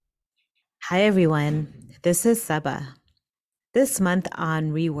Hi, everyone. This is Saba. This month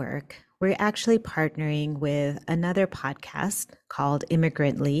on Rework, we're actually partnering with another podcast called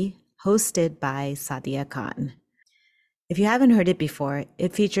Immigrantly, hosted by Saadia Khan. If you haven't heard it before,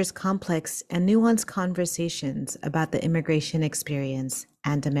 it features complex and nuanced conversations about the immigration experience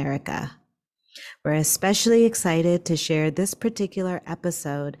and America. We're especially excited to share this particular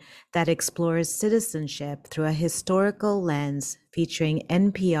episode that explores citizenship through a historical lens featuring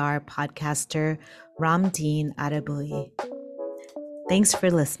NPR podcaster Ramtin Arablouei. Thanks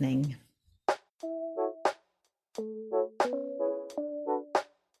for listening.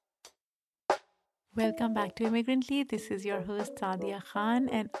 Welcome back to Immigrantly. This is your host Saadia Khan,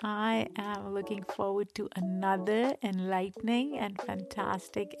 and I am looking forward to another enlightening and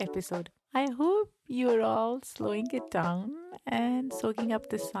fantastic episode. I hope you're all slowing it down and soaking up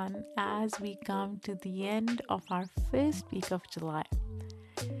the sun as we come to the end of our first week of July.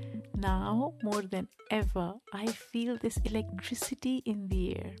 Now, more than ever, I feel this electricity in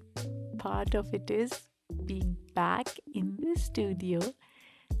the air. Part of it is being back in the studio.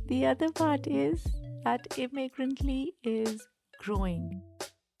 The other part is that Immigrantly is growing,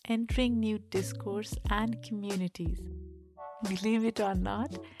 entering new discourse and communities. Believe it or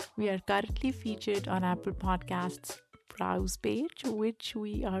not, we are currently featured on Apple Podcasts' browse page, which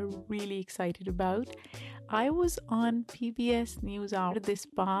we are really excited about. I was on PBS NewsHour this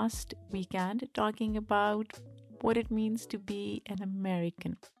past weekend talking about what it means to be an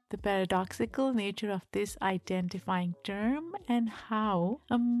American, the paradoxical nature of this identifying term, and how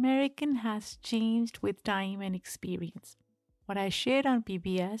American has changed with time and experience. What I shared on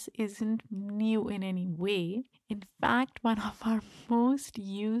PBS isn't new in any way. In fact, one of our most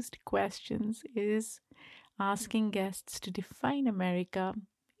used questions is asking guests to define America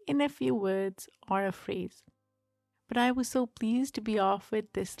in a few words or a phrase. But I was so pleased to be offered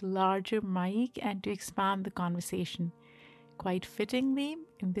this larger mic and to expand the conversation. Quite fittingly,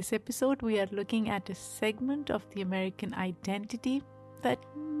 in this episode, we are looking at a segment of the American identity that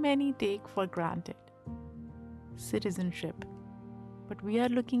many take for granted: citizenship. But we are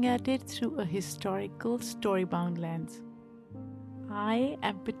looking at it through a historical, story-bound lens. I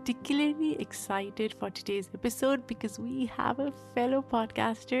am particularly excited for today's episode because we have a fellow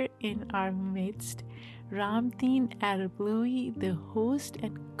podcaster in our midst, Ramtin Arablouei, the host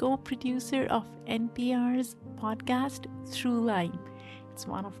and co-producer of NPR's podcast Throughline. It's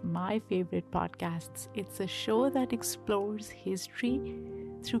one of my favorite podcasts. It's a show that explores history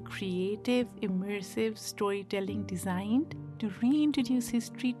through creative, immersive storytelling designed to reintroduce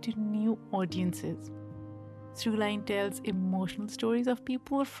history to new audiences. Throughline tells emotional stories of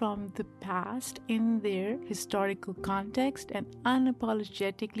people from the past in their historical context and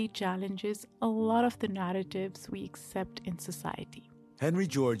unapologetically challenges a lot of the narratives we accept in society. Henry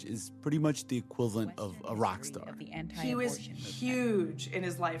George is pretty much the equivalent of a rock star. He was huge in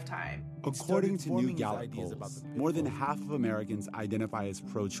his lifetime. According to new Gallup polls, more than half of Americans identify as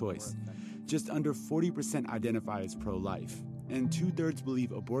pro-choice. Just under 40% identify as pro-life. And 2/3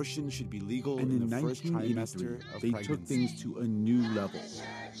 believe abortion should be legal in the first trimester of pregnancy. They took things to a new level.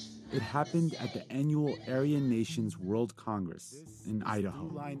 It happened at the annual Aryan Nations World Congress in Idaho.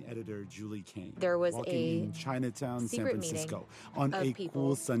 Throughline editor Julie Kane. There was walking in Chinatown, San Francisco, on a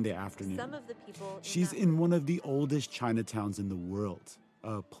cool Sunday afternoon. Some of the people She's in one of the oldest Chinatowns in the world,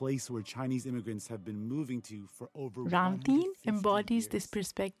 a place where Chinese immigrants have been moving to for over Ramtin 150 embodies this years.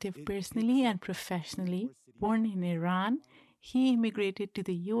 perspective personally and professionally. Born in Iran, he immigrated to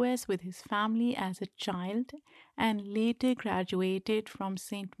the US with his family as a child and later graduated from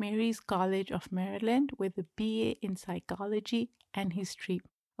St. Mary's College of Maryland with a BA in psychology and history.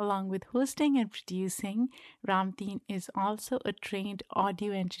 Along with hosting and producing, Ramtin is also a trained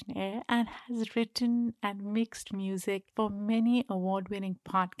audio engineer and has written and mixed music for many award-winning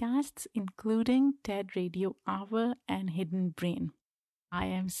podcasts, including TED Radio Hour and Hidden Brain. I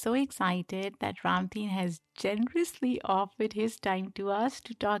am so excited that Ramtin has generously offered his time to us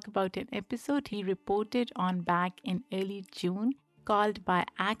to talk about an episode he reported on back in early June called By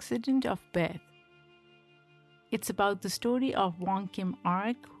Accident of Birth. It's about the story of Wong Kim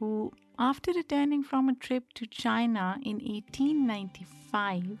Ark, who, after returning from a trip to China in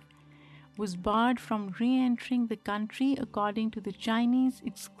 1895, was barred from re-entering the country according to the Chinese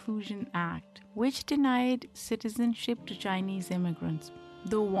Exclusion Act, which denied citizenship to Chinese immigrants.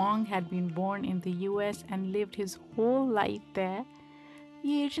 Though Wong had been born in the US and lived his whole life there,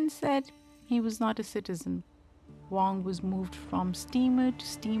 the agent said he was not a citizen. Wong was moved from steamer to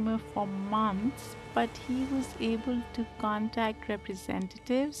steamer for months, but he was able to contact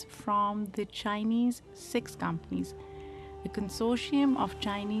representatives from the Chinese 6 companies a consortium of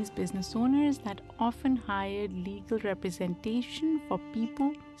Chinese business owners that often hired legal representation for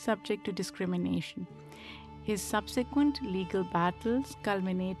people subject to discrimination. His subsequent legal battles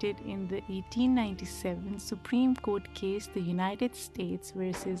culminated in the 1897 Supreme Court case, the United States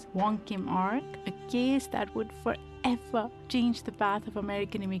versus Wong Kim Ark, a case that would forever change the path of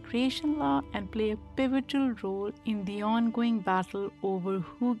American immigration law and play a pivotal role in the ongoing battle over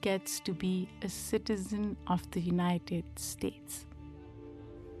who gets to be a citizen of the United States.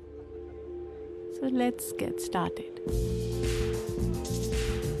 So let's get started.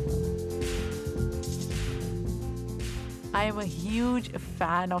 I am a huge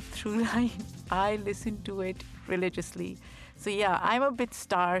fan of Throughline. I listen to it religiously. So yeah, I'm a bit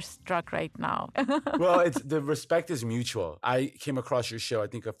starstruck right now. Well, the respect is mutual. I came across your show, I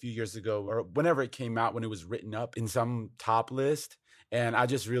think a few years ago, or whenever it came out, when it was written up in some top list. And I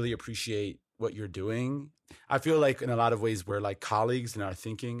just really appreciate what you're doing. I feel like in a lot of ways, we're like colleagues in our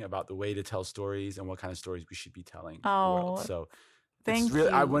thinking about the way to tell stories and what kind of stories we should be telling the world. So thank you.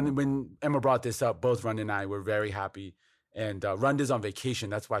 When Emma brought this up, both Rund and I were very happy. And Rund is on vacation.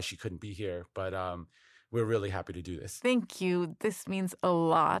 That's why she couldn't be here. But we're really happy to do this. Thank you. This means a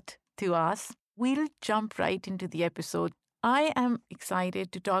lot to us. We'll jump right into the episode. I am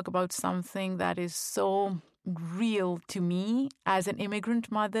excited to talk about something that is so real to me as an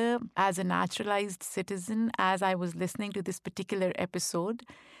immigrant mother, as a naturalized citizen. As I was listening to this particular episode,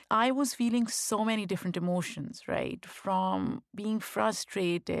 I was feeling so many different emotions, right? From being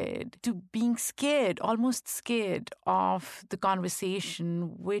frustrated to being scared, almost scared of the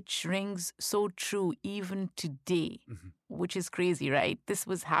conversation, which rings so true even today, which is crazy, right? This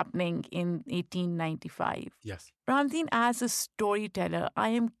was happening in 1895. Yes. Ramtin, as a storyteller, I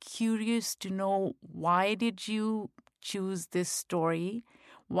am curious to know, why did you choose this story?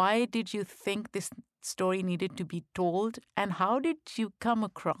 Why did you think this story needed to be told? And how did you come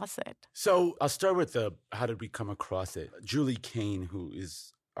across it? So I'll start with how did we come across it? Julie Kane, who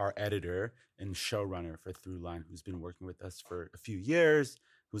is our editor and showrunner for Throughline, who's been working with us for a few years,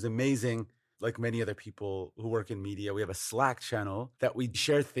 who's amazing. Like many other people who work in media, we have a Slack channel that we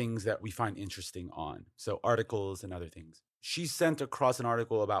share things that we find interesting on. So articles and other things. She sent across an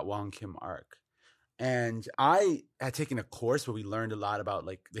article about Wong Kim Ark. And I had taken a course where we learned a lot about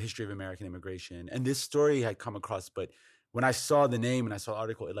like the history of American immigration. And this story had come across, but when I saw the name and I saw the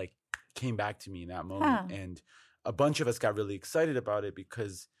article, it like came back to me in that moment. And a bunch of us got really excited about it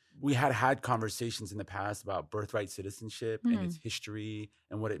because we had conversations in the past about birthright citizenship and its history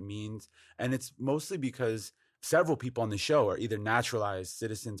and what it means. And it's mostly because several people on the show are either naturalized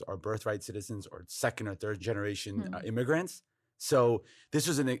citizens or birthright citizens or second or third generation immigrants. So this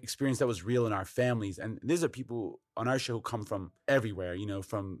was an experience that was real in our families. And these are people on our show who come from everywhere, you know,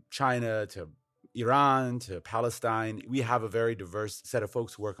 from China to Iran to Palestine. We have a very diverse set of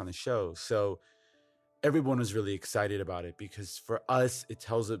folks who work on the show. So everyone was really excited about it because for us, it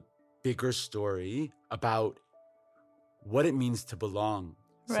tells a bigger story about what it means to belong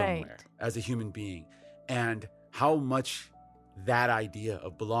somewhere as a human being and how much that idea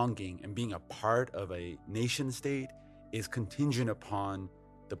of belonging and being a part of a nation state is contingent upon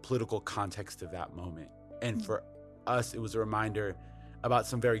the political context of that moment. And for us, it was a reminder about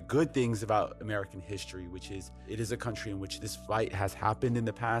some very good things about American history, which is it is a country in which this fight has happened in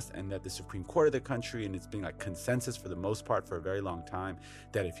the past, and that the Supreme Court of the country, and it's been like consensus for the most part for a very long time,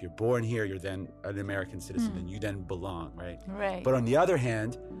 that if you're born here, you're then an American citizen and you then belong, right? Right. But on the other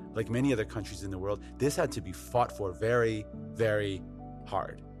hand, like many other countries in the world, this had to be fought for very, very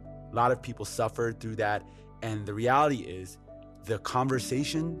hard. A lot of people suffered through that. And the reality is the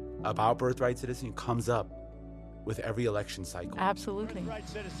conversation about birthright citizenship comes up with every election cycle. Absolutely. Birthright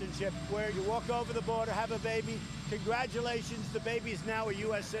citizenship, where you walk over the border, have a baby. Congratulations, the baby is now a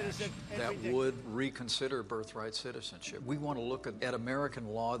U.S. citizen. That would reconsider birthright citizenship. We want to look at American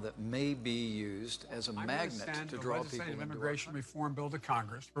law that may be used as a magnet to draw people legislative into immigration reform bill to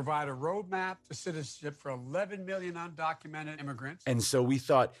Congress, provide a roadmap to citizenship for 11 million undocumented immigrants. And so we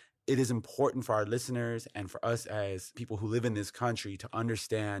thought it is important for our listeners and for us as people who live in this country to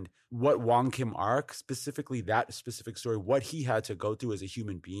understand what Wong Kim Ark, specifically that specific story, what he had to go through as a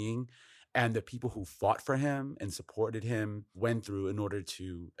human being, and the people who fought for him and supported him went through in order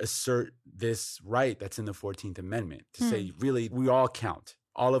to assert this right that's in the 14th Amendment, to say, really, we all count.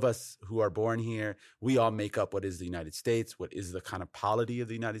 All of us who are born here, we all make up what is the United States, what is the kind of polity of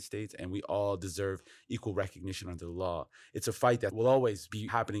the United States, and we all deserve equal recognition under the law. It's a fight that will always be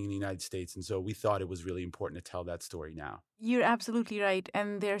happening in the United States, and so we thought it was really important to tell that story now. You're absolutely right.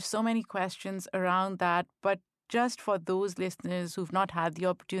 And there are so many questions around that. But just for those listeners who've not had the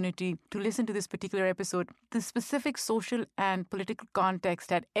opportunity to listen to this particular episode, the specific social and political context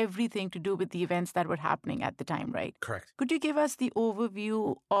had everything to do with the events that were happening at the time, right? Correct. Could you give us the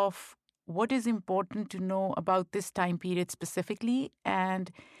overview of what is important to know about this time period specifically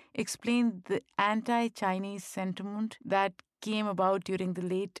and explain the anti-Chinese sentiment that came about during the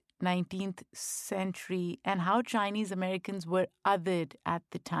late 19th century and how Chinese Americans were othered at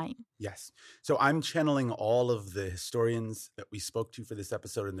the time? Yes. So I'm channeling all of the historians that we spoke to for this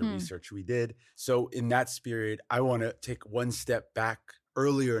episode and the research we did. So in that spirit, I want to take one step back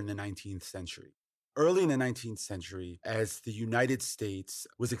earlier in the 19th century. Early in the 19th century, as the United States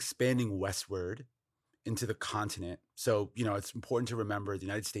was expanding westward into the continent. So, it's important to remember the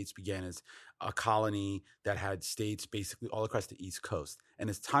United States began as a colony that had states basically all across the East Coast. And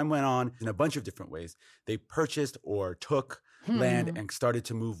as time went on, in a bunch of different ways, they purchased or took land and started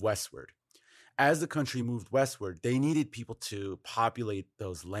to move westward. As the country moved westward, they needed people to populate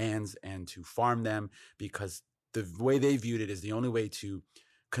those lands and to farm them because the way they viewed it is the only way to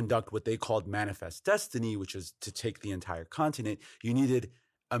conduct what they called manifest destiny, which is to take the entire continent. You needed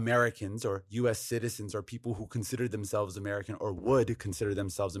Americans or U.S. citizens or people who considered themselves American or would consider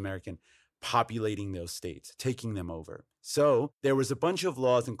themselves American populating those states, taking them over. So there was a bunch of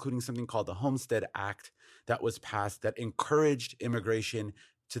laws, including something called the Homestead Act, that was passed that encouraged immigration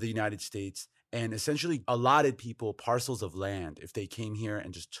to the United States and essentially allotted people parcels of land if they came here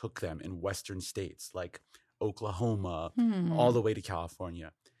and just took them in Western states like Oklahoma, all the way to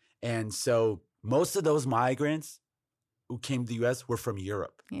California. And so most of those migrants who came to the U.S. were from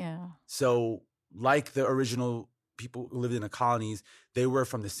Europe. Yeah. So like the original people who lived in the colonies, they were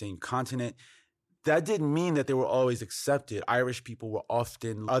from the same continent. That didn't mean that they were always accepted. Irish people were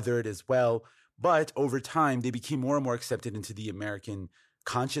often othered as well. But over time, they became more and more accepted into the American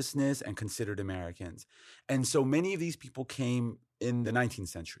consciousness and considered Americans. And so many of these people came in the 19th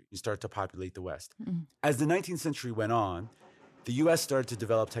century. You start to populate the West. As the 19th century went on, the U.S. started to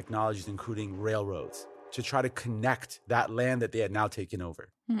develop technologies, including railroads, to try to connect that land that they had now taken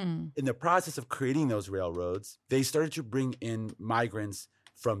over. In the process of creating those railroads, they started to bring in migrants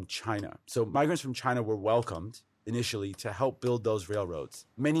from China. So migrants from China were welcomed initially to help build those railroads.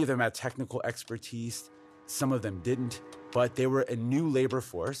 Many of them had technical expertise. Some of them didn't, but they were a new labor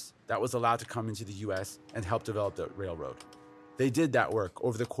force that was allowed to come into the U.S. and help develop the railroad. They did that work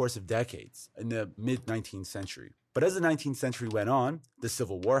over the course of decades in the mid-19th century. But as the 19th century went on, the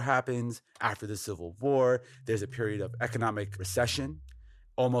Civil War happens. After the Civil War, there's a period of economic recession,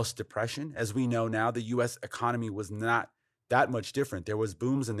 almost depression. As we know now, the U.S. economy was not that much different. There was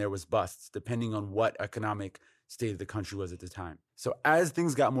booms and there was busts, depending on what economic state of the country was at the time. So as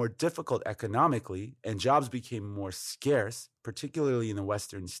things got more difficult economically and jobs became more scarce, particularly in the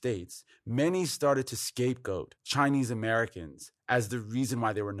Western states, many started to scapegoat Chinese Americans as the reason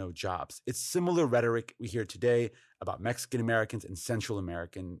why there were no jobs. It's similar rhetoric we hear today about Mexican Americans and Central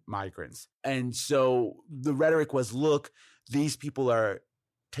American migrants. And so the rhetoric was, look, these people are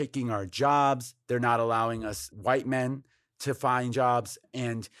taking our jobs. They're not allowing us white men to find jobs.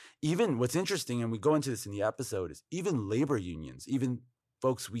 And even what's interesting, and we go into this in the episode, is even labor unions, even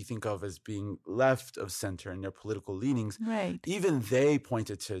folks we think of as being left of center in their political leanings, Right. even they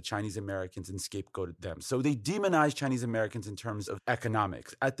pointed to Chinese Americans and scapegoated them. So they demonized Chinese Americans in terms of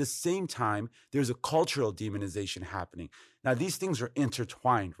economics. At the same time, there's a cultural demonization happening. Now, these things are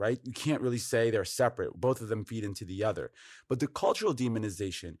intertwined, right? You can't really say they're separate. Both of them feed into the other. But the cultural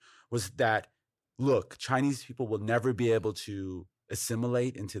demonization was that, look, Chinese people will never be able to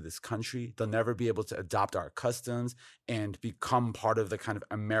assimilate into this country. They'll never be able to adopt our customs and become part of the kind of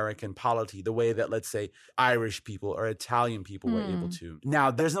American polity, the way that, let's say, Irish people or Italian people were able to. Now,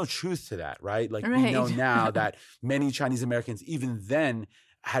 there's no truth to that, right? Like we know now that many Chinese Americans, even then,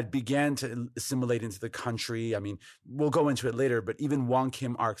 had began to assimilate into the country. I mean, we'll go into it later, but even Wong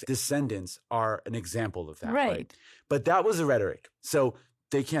Kim Ark's descendants are an example of that, right? But that was a rhetoric. So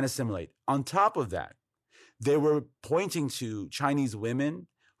they can't assimilate. On top of that, they were pointing to Chinese women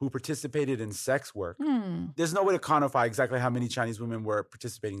who participated in sex work. There's no way to quantify exactly how many Chinese women were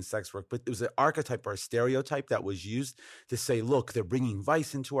participating in sex work, but it was an archetype or a stereotype that was used to say, look, they're bringing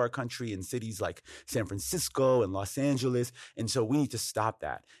vice into our country in cities like San Francisco and Los Angeles, and so we need to stop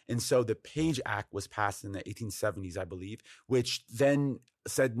that. And so the Page Act was passed in the 1870s, I believe, which then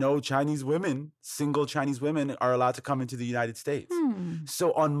said no Chinese women, single Chinese women, are allowed to come into the United States.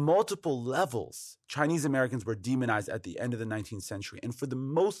 So on multiple levels, Chinese Americans were demonized at the end of the 19th century. And for the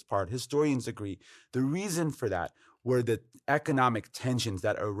most part, historians agree, the reason for that were the economic tensions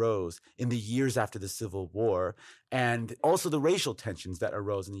that arose in the years after the Civil War, and also the racial tensions that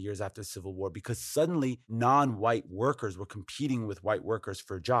arose in the years after the Civil War, because suddenly non-white workers were competing with white workers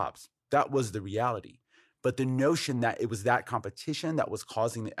for jobs. That was the reality. But the notion that it was that competition that was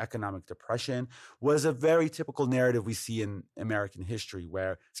causing the economic depression was a very typical narrative we see in American history,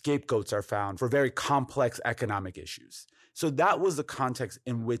 where scapegoats are found for very complex economic issues. So that was the context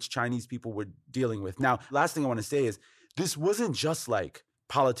in which Chinese people were dealing with. Now, last thing I want to say is this wasn't just like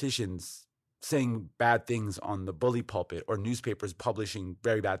politicians saying bad things on the bully pulpit or newspapers publishing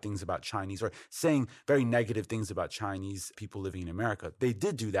very bad things about Chinese or saying very negative things about Chinese people living in America. They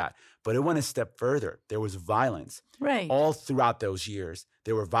did do that, but it went a step further. There was violence. Right. All throughout those years,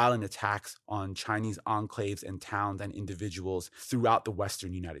 there were violent attacks on Chinese enclaves and towns and individuals throughout the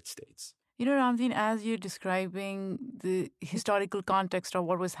Western United States. You know, Ramtin, as you're describing the historical context of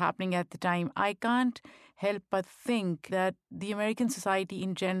what was happening at the time, I can't help but think that the American society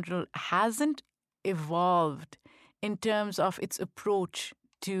in general hasn't evolved in terms of its approach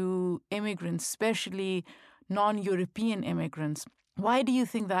to immigrants, especially non-European immigrants. Why do you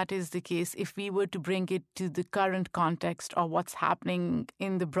think that is the case if we were to bring it to the current context of what's happening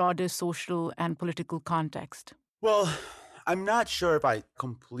in the broader social and political context? Well, I'm not sure if I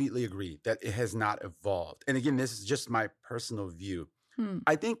completely agree that it has not evolved. And again, this is just my personal view.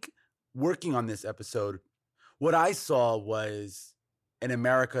 I think working on this episode, what I saw was an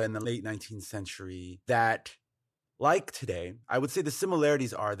America in the late 19th century that, like today, I would say the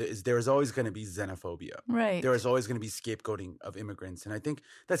similarities are there is always going to be xenophobia. Right. There is always going to be scapegoating of immigrants. And I think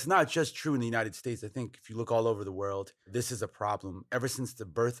that's not just true in the United States. I think if you look all over the world, this is a problem. Ever since the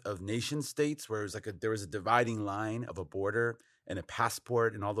birth of nation states, where it was there was a dividing line of a border and a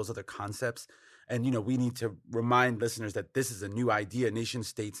passport and all those other concepts. And, we need to remind listeners that this is a new idea. Nation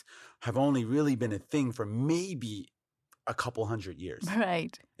states have only really been a thing for maybe a couple hundred years.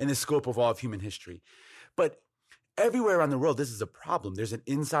 Right. In the scope of all of human history. But everywhere around the world, this is a problem. There's an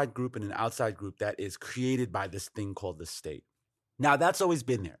inside group and an outside group that is created by this thing called the state. Now, that's always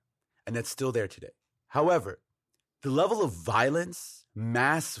been there, and that's still there today. However, the level of violence,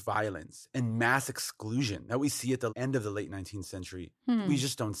 mass violence, and mass exclusion that we see at the end of the late 19th century, we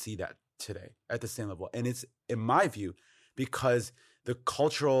just don't see that today at the same level. And it's, in my view, because the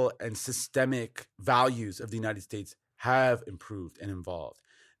cultural and systemic values of the United States have improved and evolved.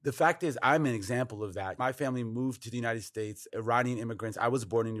 The fact is, I'm an example of that. My family moved to the United States, Iranian immigrants. I was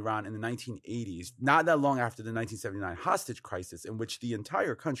born in Iran in the 1980s, not that long after the 1979 hostage crisis, in which the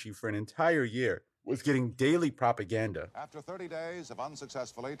entire country for an entire year was getting daily propaganda. After 30 days of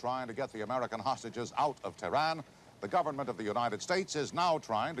unsuccessfully trying to get the American hostages out of Tehran, the government of the United States is now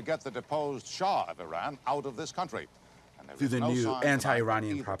trying to get the deposed Shah of Iran out of this country. Through the new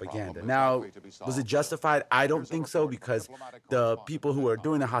anti-Iranian propaganda. Now, was it justified? I don't think so, because the people who are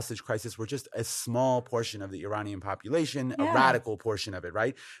doing the hostage crisis were just a small portion of the Iranian population, a radical portion of it,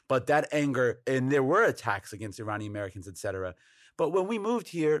 right? But that anger, and there were attacks against Iranian Americans, etc. But when we moved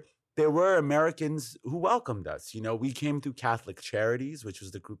here, there were Americans who welcomed us. We came through Catholic Charities, which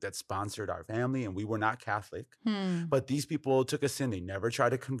was the group that sponsored our family, and we were not Catholic. But these people took us in. They never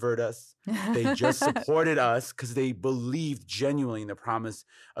tried to convert us. They just supported us because they believed genuinely in the promise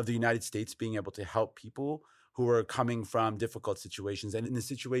of the United States being able to help people who were coming from difficult situations. And in the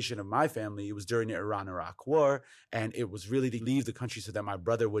situation of my family, it was during the Iran-Iraq war, and it was really to leave the country so that my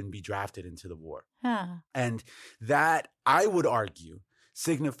brother wouldn't be drafted into the war. And that, I would argue,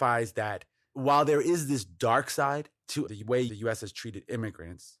 signifies that while there is this dark side to the way the U.S. has treated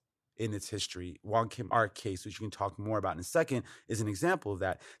immigrants in its history, Wong Kim Ark case, which we can talk more about in a second, is an example of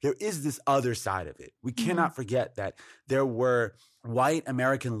that. There is this other side of it. We cannot forget that there were white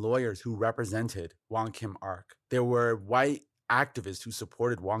American lawyers who represented Wong Kim Ark. There were white activists who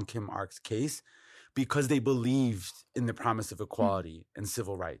supported Wong Kim Ark's case because they believed in the promise of equality and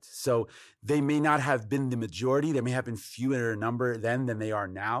civil rights. So they may not have been the majority. They may have been fewer in number then than they are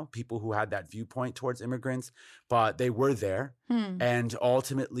now, people who had that viewpoint towards immigrants, but they were there. And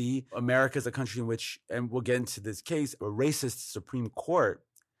ultimately, America is a country in which, and we'll get into this case, a racist Supreme Court,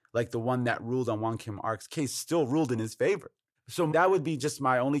 like the one that ruled on Wong Kim Ark's case, still ruled in his favor. So that would be just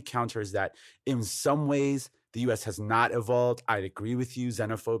my only counter, is that in some ways, the U.S. has not evolved. I'd agree with you.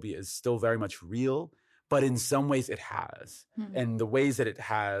 Xenophobia is still very much real, but in some ways it has. And the ways that it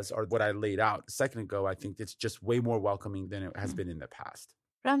has are what I laid out a second ago. I think it's just way more welcoming than it has been in the past.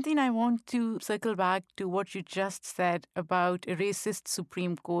 Ramtin, I want to circle back to what you just said about a racist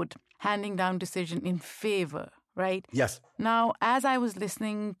Supreme Court handing down decision in favor right? Yes. Now, as I was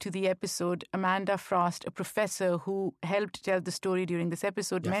listening to the episode, Amanda Frost, a professor who helped tell the story during this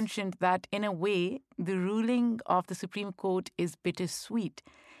episode, mentioned that in a way, the ruling of the Supreme Court is bittersweet,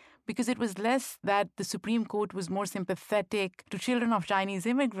 because it was less that the Supreme Court was more sympathetic to children of Chinese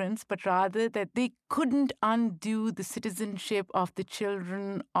immigrants, but rather that they couldn't undo the citizenship of the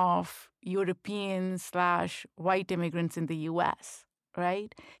children of European/white immigrants in the US,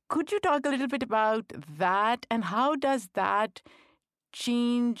 right? Could you talk a little bit about that, and how does that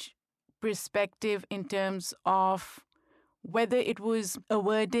change perspective in terms of whether it was a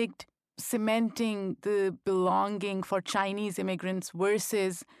verdict cementing the belonging for Chinese immigrants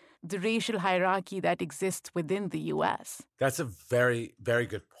versus the racial hierarchy that exists within the US? That's a very, very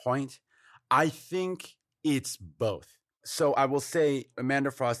good point. I think it's both. So I will say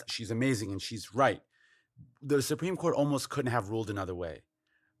Amanda Frost, she's amazing and she's right. The Supreme Court almost couldn't have ruled another way.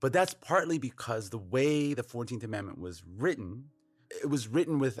 But that's partly because the way the 14th Amendment was written, it was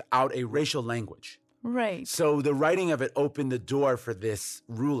written without a racial language. Right. So the writing of it opened the door for this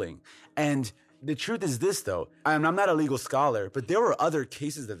ruling. And the truth is this, though, and I'm not a legal scholar, but there were other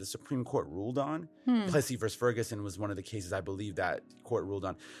cases that the Supreme Court ruled on. Plessy versus Ferguson was one of the cases I believe that court ruled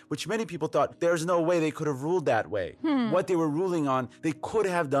on, which many people thought there's no way they could have ruled that way. What they were ruling on, they could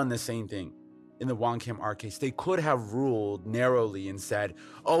have done the same thing. In the Wong Kim Ark case, they could have ruled narrowly and said,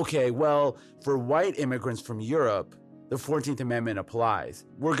 okay, well, for white immigrants from Europe, the 14th Amendment applies.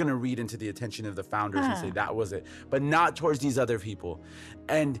 We're going to read into the attention of the founders and say that was it, but not towards these other people.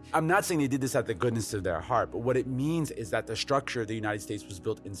 And I'm not saying they did this out of the goodness of their heart, but what it means is that the structure of the United States was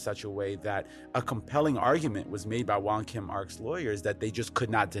built in such a way that a compelling argument was made by Wong Kim Ark's lawyers that they just could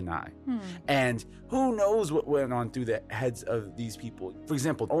not deny. And who knows what went on through the heads of these people. For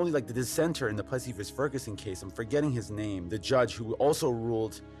example, only like the dissenter in the Plessy versus Ferguson case, I'm forgetting his name, the judge who also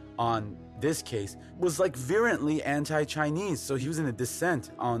ruled on this case, was like virulently anti-Chinese. So he was in a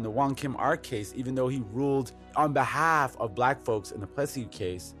dissent on the Wong Kim Ark case, even though he ruled on behalf of black folks in the Plessy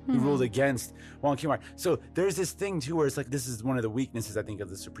case. He ruled against Wong Kim Ark. So there's this thing too where it's like, this is one of the weaknesses, I think, of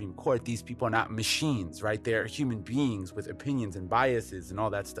the Supreme Court. These people are not machines, right? They're human beings with opinions and biases and all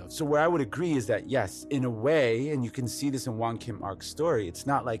that stuff. So where I would agree is that, yes, in a way, and you can see this in Wong Kim Ark's story, it's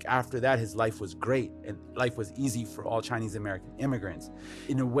not like after that his life was great and life was easy for all Chinese American immigrants.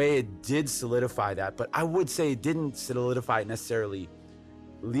 In a way, it did solidify that, but I would say it didn't solidify it necessarily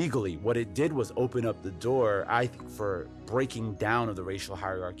legally. What it did was open up the door, I think, for breaking down of the racial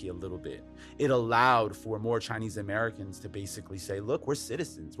hierarchy a little bit. It allowed for more Chinese Americans to basically say, look, we're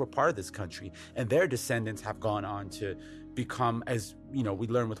citizens, we're part of this country, and their descendants have gone on to become, as you know, we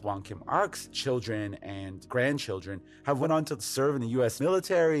learned with Wong Kim Ark's children and grandchildren, have went on to serve in the U.S.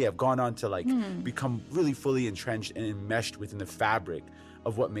 military, have gone on to become really fully entrenched and enmeshed within the fabric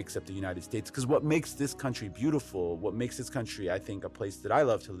of what makes up the United States. Because what makes this country beautiful, what makes this country, I think, a place that I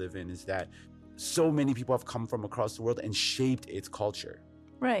love to live in, is that so many people have come from across the world and shaped its culture.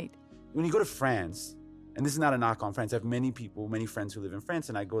 Right. When you go to France, and this is not a knock on France, I have many friends who live in France,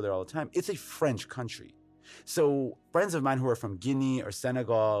 and I go there all the time. It's a French country. So friends of mine who are from Guinea or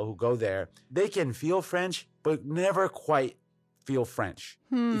Senegal who go there, they can feel French, but never quite feel French,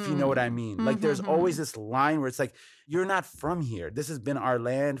 if you know what I mean. Like there's always this line where it's like, you're not from here. This has been our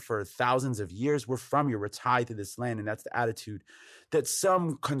land for thousands of years. We're from here. We're tied to this land. And that's the attitude that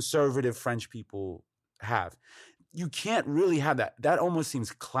some conservative French people have. You can't really have that. That almost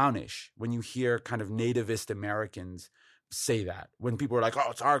seems clownish when you hear kind of nativist Americans say that. When people are like, oh,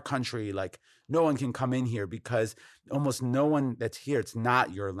 it's our country, like no one can come in here, because almost no one that's here, it's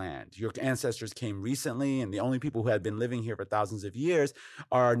not your land. Your ancestors came recently, and the only people who had been living here for thousands of years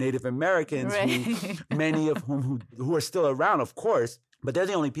are Native Americans, Right. many of whom who are still around, of course, but they're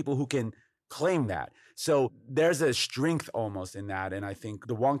the only people who can claim that. So there's a strength almost in that. And I think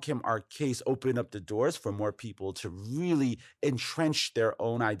the Wong Kim Ark case opened up the doors for more people to really entrench their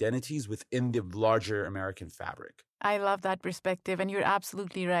own identities within the larger American fabric. I love that perspective, and you're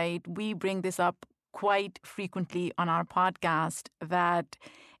absolutely right. We bring this up quite frequently on our podcast, that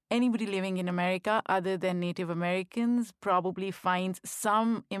anybody living in America other than Native Americans probably finds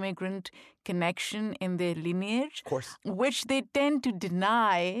some immigrant connection in their lineage, Of course. which they tend to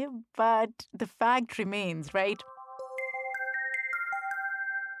deny, but the fact remains, right?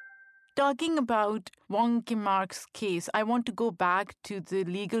 Talking about Wong Kim Ark's case, I want to go back to the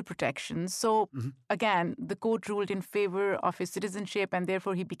legal protections. So, again, the court ruled in favor of his citizenship, and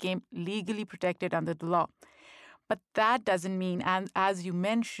therefore he became legally protected under the law. But that doesn't mean, and as you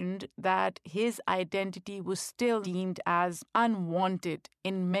mentioned, that his identity was still deemed as unwanted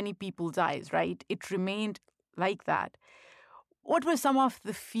in many people's eyes, right? It remained like that. What were some of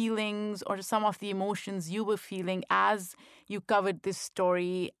the feelings or some of the emotions you were feeling as you covered this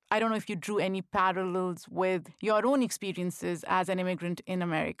story? I don't know if you drew any parallels with your own experiences as an immigrant in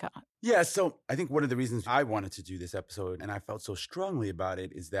America. Yeah, so I think one of the reasons I wanted to do this episode, and I felt so strongly about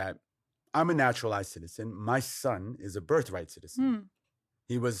it, is that I'm a naturalized citizen. My son is a birthright citizen.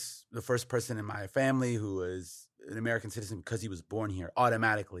 He was the first person in my family who was an American citizen because he was born here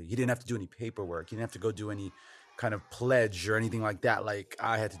automatically. He didn't have to do any paperwork. He didn't have to go do any kind of pledge or anything like that like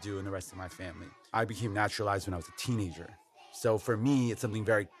I had to do in the rest of my family. I became naturalized when I was a teenager. So for me, it's something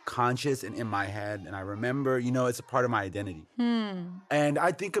very conscious and in my head. And I remember, it's a part of my identity. And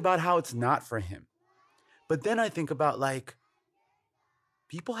I think about how it's not for him. But then I think about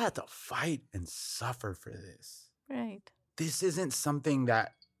people had to fight and suffer for this. Right. This isn't something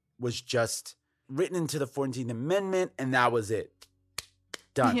that was just written into the 14th Amendment and that was it.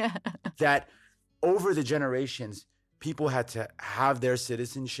 Done. Yeah. That over the generations, people had to have their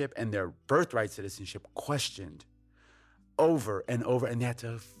citizenship and their birthright citizenship questioned over and over, and they had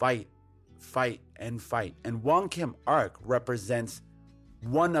to fight. And Wong Kim Ark represents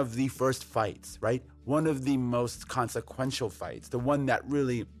one of the first fights, right? One of the most consequential fights, the one that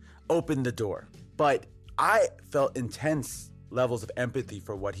really opened the door. But I felt intense levels of empathy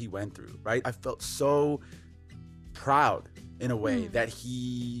for what he went through, right? I felt so proud in a way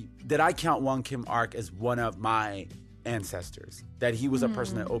that I count Wong Kim Ark as one of my ancestors, that he was a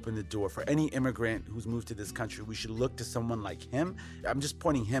person that opened the door. For any immigrant who's moved to this country, we should look to someone like him. I'm just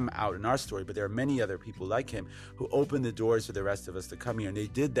pointing him out in our story, but there are many other people like him who opened the doors for the rest of us to come here, and they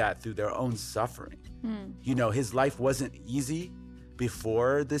did that through their own suffering. His life wasn't easy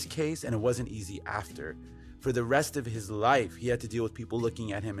before this case, and it wasn't easy after. For the rest of his life, he had to deal with people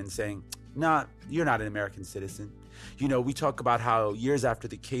looking at him and saying, nah, you're not an American citizen. We talk about how years after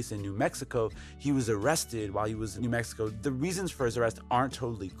the case in New Mexico, he was arrested while he was in New Mexico. The reasons for his arrest aren't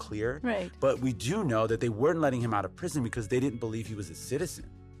totally clear, right? But we do know that they weren't letting him out of prison because they didn't believe he was a citizen.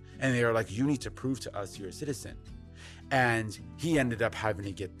 And they were like, you need to prove to us you're a citizen. And he ended up having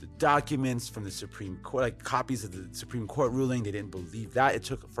to get the documents from the Supreme Court, copies of the Supreme Court ruling. They didn't believe that. It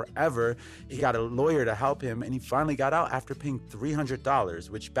took forever. He got a lawyer to help him, and he finally got out after paying $300,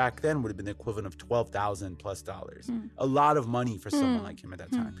 which back then would have been the equivalent of $12,000 plus. A lot of money for someone like him at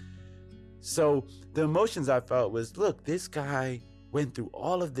that time. So the emotions I felt was, look, this guy went through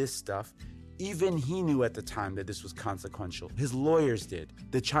all of this stuff. Even he knew at the time that this was consequential. His lawyers did.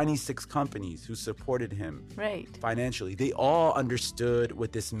 The Chinese 6 companies who supported him financially, they all understood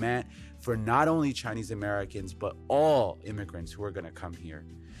what this meant for not only Chinese Americans, but all immigrants who are going to come here.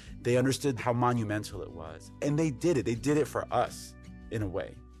 They understood how monumental it was. And they did it. They did it for us in a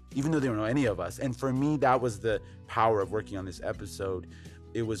way, even though they don't know any of us. And for me, that was the power of working on this episode.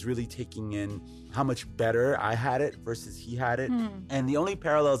 It was really taking in how much better I had it versus he had it. And the only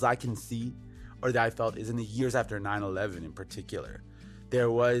parallels I can see or that I felt is in the years after 9/11 in particular.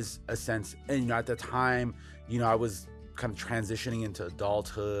 There was a sense, and at the time, I was kind of transitioning into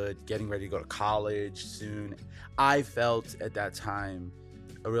adulthood, getting ready to go to college soon. I felt at that time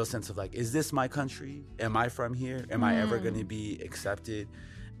a real sense of is this my country? Am I from here? Am I ever going to be accepted?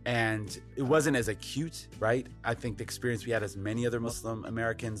 And it wasn't as acute, right? I think the experience we had as many other Muslim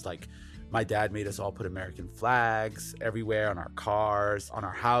Americans, my dad made us all put American flags everywhere on our cars, on our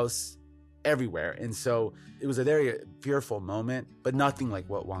house, everywhere. And so it was a very fearful moment, but nothing like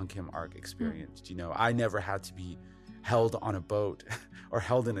what Wong Kim Ark experienced. I never had to be held on a boat or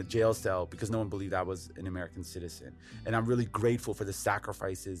held in a jail cell because no one believed I was an American citizen. And I'm really grateful for the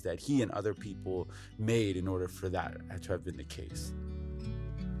sacrifices that he and other people made in order for that to have been the case.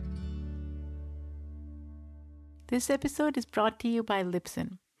 This episode is brought to you by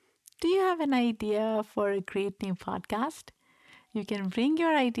Libsyn. Do you have an idea for a great new podcast? You can bring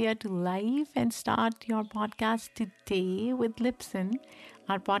your idea to life and start your podcast today with Libsyn.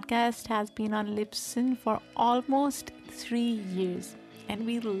 Our podcast has been on Libsyn for almost 3 years, and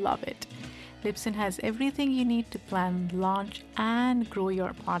we love it. Libsyn has everything you need to plan, launch, and grow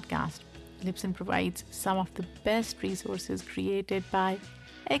your podcast. Libsyn provides some of the best resources created by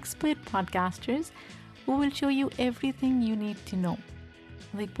expert podcasters who will show you everything you need to know,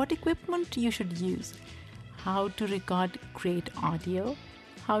 like what equipment you should use, how to record great audio,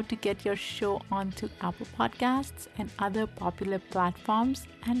 how to get your show onto Apple Podcasts and other popular platforms,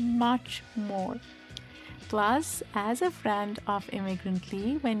 and much more. Plus, as a friend of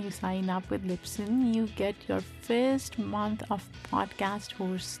Immigrantly, when you sign up with Libsyn, you get your first month of podcast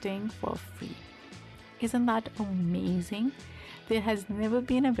hosting for free. Isn't that amazing? There has never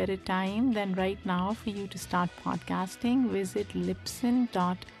been a better time than right now for you to start podcasting. Visit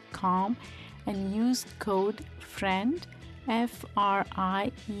libsyn.com and use code FRIEND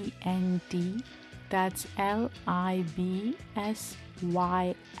FRIENT, that's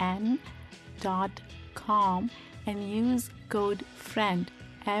LIBSYN.com, and use code FRIEND,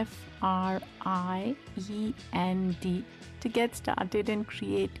 FRIEND, to get started and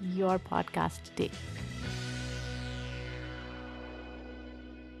create your podcast today.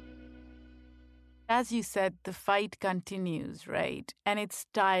 As you said, the fight continues, right? And it's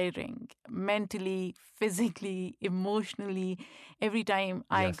tiring mentally, physically, emotionally. Every time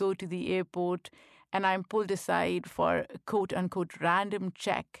I go to the airport and I'm pulled aside for a quote-unquote random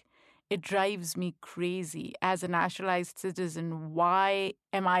check, it drives me crazy. As a naturalized citizen, why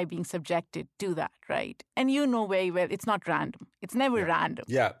am I being subjected to that, right? And you know very well, it's not random. It's never random.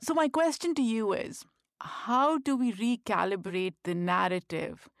 Yeah. So my question to you is, how do we recalibrate the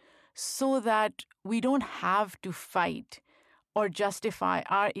narrative so that we don't have to fight or justify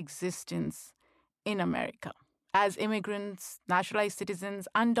our existence in America? As immigrants, naturalized citizens,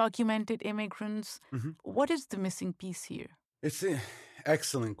 undocumented immigrants, what is the missing piece here? It's an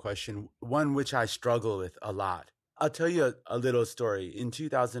excellent question, one which I struggle with a lot. I'll tell you a little story. In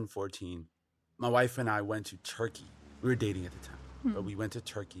 2014, my wife and I went to Turkey. We were dating at the time, but we went to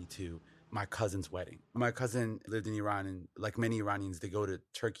Turkey to my cousin's wedding. My cousin lived in Iran, and like many Iranians, they go to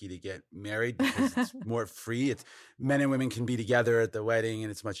Turkey to get married because it's more free. It's men and women can be together at the wedding,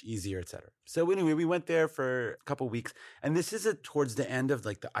 and it's much easier, etc. So anyway, we went there for a couple of weeks, and this is towards the end of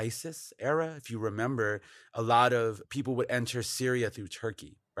like the ISIS era. If you remember, a lot of people would enter Syria through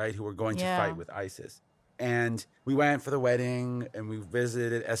Turkey, right, who were going to fight with ISIS. And we went for the wedding, and we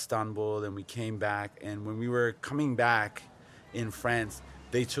visited Istanbul, and we came back. And when we were coming back in France,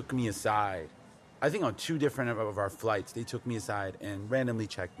 they took me aside. I think on 2 different of our flights, they took me aside and randomly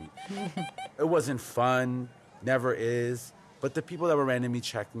checked me. It wasn't fun, never is. But the people that were randomly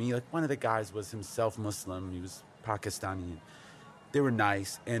checked me, like one of the guys was himself Muslim, he was Pakistani. They were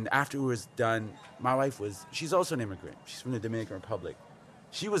nice. And after it was done, my wife she's also an immigrant. She's from the Dominican Republic.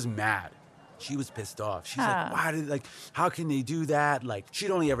 She was mad. She was pissed off. She's like, how can they do that? Like, she'd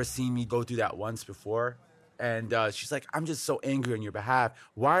only ever seen me go through that once before. And she's like, I'm just so angry on your behalf.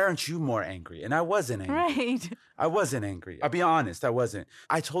 Why aren't you more angry? And I wasn't angry. Right. I wasn't angry. I'll be honest, I wasn't.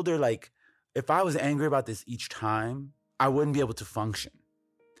 I told her, like, if I was angry about this each time, I wouldn't be able to function.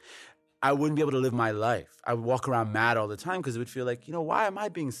 I wouldn't be able to live my life. I would walk around mad all the time because it would feel like, why am I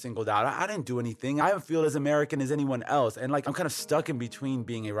being singled out? I didn't do anything. I don't feel as American as anyone else. And like, I'm kind of stuck in between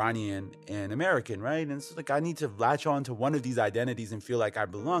being Iranian and American, right? And it's like, I need to latch on to one of these identities and feel like I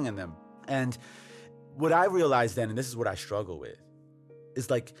belong in them. And what I realized then, and this is what I struggle with, is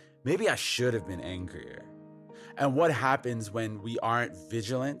like, maybe I should have been angrier. And what happens when we aren't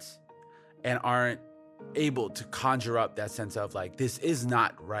vigilant and aren't able to conjure up that sense of like, this is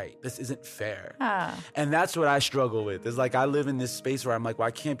not right. This isn't fair. And that's what I struggle with. It's like, I live in this space where I'm like, well,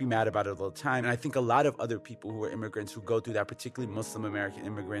 I can't be mad about it all the time. And I think a lot of other people who are immigrants who go through that, particularly Muslim American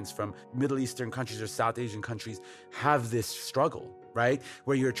immigrants from Middle Eastern countries or South Asian countries, have this struggle, right?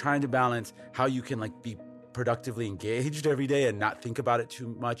 Where you're trying to balance how you can like be productively engaged every day and not think about it too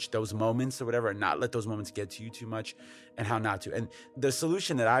much, those moments or whatever, and not let those moments get to you too much, and how not to. And the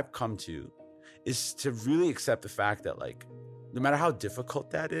solution that I've come to is to really accept the fact that, like, no matter how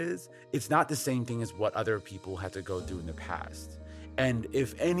difficult that is, it's not the same thing as what other people had to go through in the past. And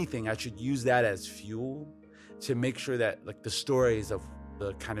if anything, I should use that as fuel to make sure that, like, the stories of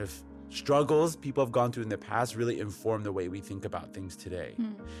the kind of struggles people have gone through in the past really inform the way we think about things today.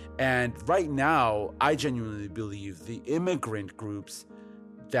 And right now, I genuinely believe the immigrant groups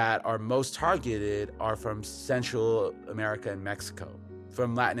that are most targeted are from Central America and Mexico,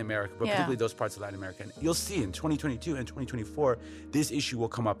 from Latin America, but particularly those parts of Latin America. And you'll see in 2022 and 2024, this issue will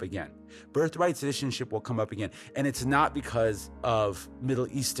come up again. Birthright citizenship will come up again. And it's not because of Middle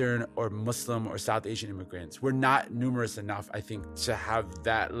Eastern or Muslim or South Asian immigrants. We're not numerous enough, I think, to have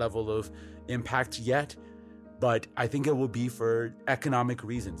that level of impact yet. But I think it will be for economic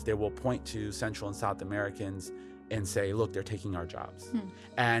reasons. They will point to Central and South Americans and say, look, they're taking our jobs.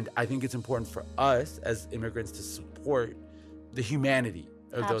 And I think it's important for us as immigrants to support the humanity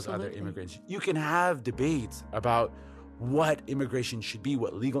of those other immigrants. You can have debates about what immigration should be,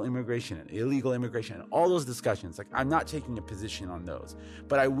 what legal immigration and illegal immigration, and all those discussions. Like, I'm not taking a position on those.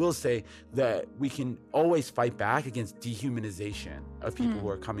 But I will say that we can always fight back against dehumanization of people who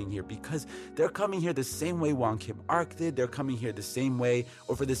are coming here, because they're coming here the same way Wong Kim Ark did. They're coming here the same way,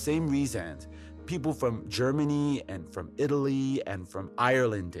 or for the same reasons, people from Germany and from Italy and from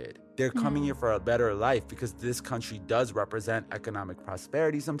Ireland did. They're coming here for a better life because this country does represent economic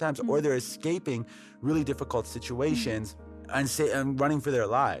prosperity sometimes, or they're escaping really difficult situations. and running for their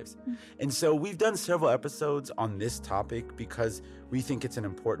lives. And so we've done several episodes on this topic because we think it's an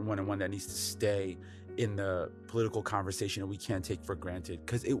important one and one that needs to stay in the political conversation, and we can't take for granted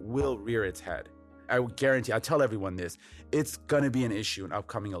because it will rear its head. I guarantee, I tell everyone this, it's going to be an issue in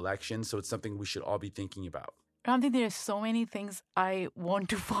upcoming elections, so it's something we should all be thinking about. Ramtin, there are so many things I want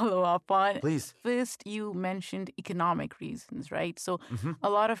to follow up on. Please. First, you mentioned economic reasons, right? So a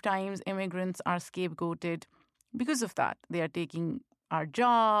lot of times immigrants are scapegoated because of that. They are taking our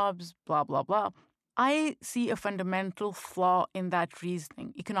jobs, blah, blah, blah. I see a fundamental flaw in that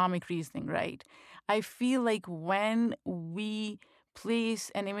reasoning, economic reasoning, right? I feel like when we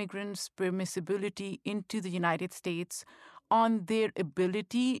place an immigrant's permissibility into the United States on their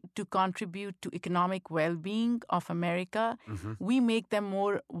ability to contribute to economic well-being of America, we make them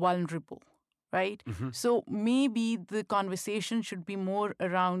more vulnerable, right? So maybe the conversation should be more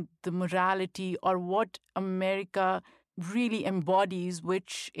around the morality or what America really embodies,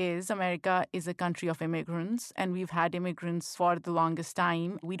 which is America is a country of immigrants, and we've had immigrants for the longest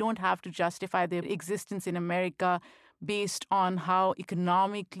time. We don't have to justify their existence in America based on how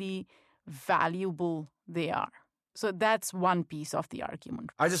economically valuable they are. So that's one piece of the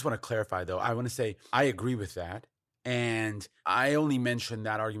argument. I just want to clarify, though. I want to say I agree with that. And I only mention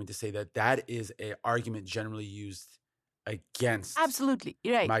that argument to say that that is an argument generally used against absolutely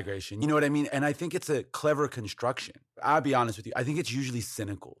right migration. You know what I mean? And I think it's a clever construction. I'll be honest with you. I think it's usually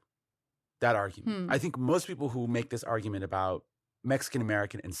cynical, that argument. I think most people who make this argument about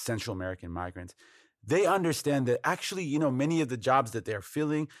Mexican-American and Central American migrants, they understand that actually, you know, many of the jobs that they're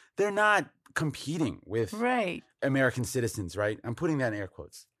filling, they're not competing with American citizens, right? I'm putting that in air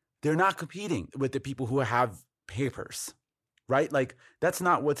quotes. They're not competing with the people who have papers, right? Like, that's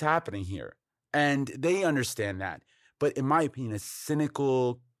not what's happening here. And they understand that. But in my opinion, it's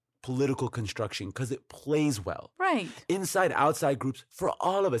cynical political construction because it plays well. Right. Inside, outside groups for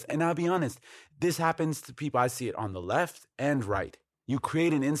all of us. And I'll be honest, this happens to people. I see it on the left and right. You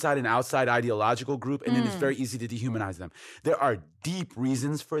create an inside and outside ideological group, and then it's very easy to dehumanize them. There are deep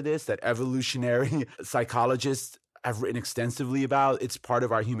reasons for this that evolutionary psychologists have written extensively about. It's part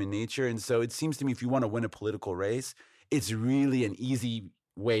of our human nature. And so it seems to me if you want to win a political race, it's really an easy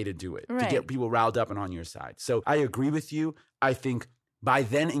way to do it, to get people riled up and on your side. So I agree with you. I think by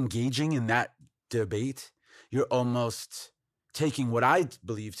then engaging in that debate, you're almost taking what I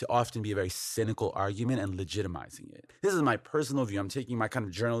believe to often be a very cynical argument and legitimizing it. This is my personal view. I'm taking my kind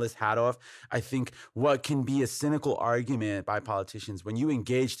of journalist hat off. I think what can be a cynical argument by politicians when you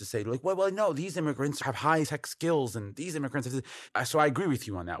engage to say, like, well, no, these immigrants have high-tech skills and these immigrants have this. So I agree with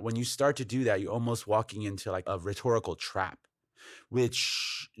you on that. When you start to do that, you're almost walking into like a rhetorical trap,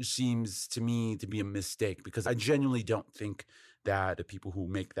 which seems to me to be a mistake because I genuinely don't think that the people who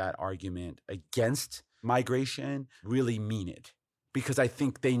make that argument against migration really mean it, because I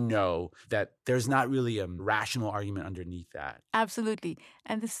think they know that there's not really a rational argument underneath that. Absolutely.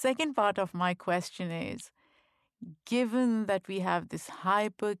 And the second part of my question is, given that we have this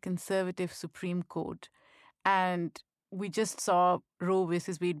hyper-conservative Supreme Court and we just saw Roe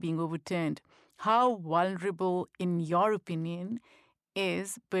versus Wade being overturned, how vulnerable, in your opinion,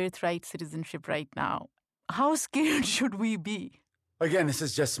 is birthright citizenship right now? How scared should we be? Again, this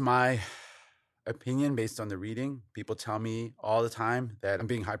is just my opinion based on the reading. People tell me all the time that I'm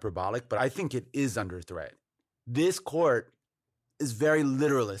being hyperbolic, but I think it is under threat. This court is very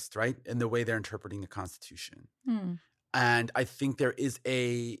literalist, right, in the way they're interpreting the Constitution. And I think there is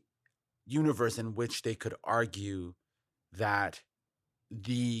a universe in which they could argue that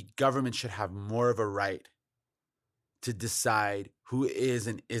the government should have more of a right to decide who is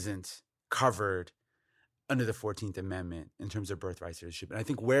and isn't covered under the 14th Amendment in terms of birthright citizenship. And I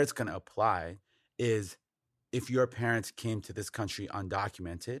think where it's going to apply is if your parents came to this country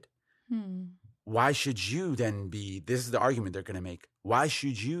undocumented, why should you then be, this is the argument they're going to make, why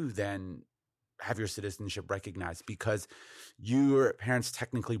should you then have your citizenship recognized? Because your parents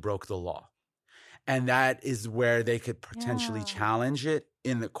technically broke the law. And that is where they could potentially challenge it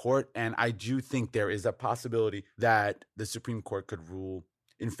in the court. And I do think there is a possibility that the Supreme Court could rule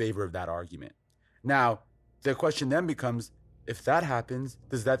in favor of that argument. Now, the question then becomes, if that happens,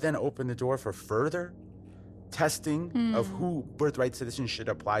 does that then open the door for further testing of who birthright citizens should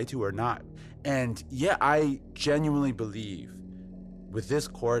apply to or not? And yeah, I genuinely believe with this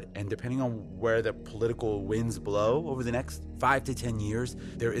court, and depending on where the political winds blow over the next 5 to 10 years,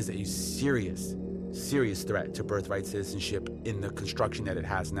 there is a serious threat to birthright citizenship in the construction that it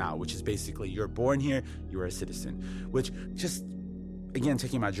has now, which is basically you're born here, you're a citizen, which just, again,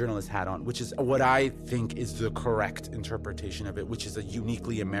 taking my journalist hat on, which is what I think is the correct interpretation of it, which is a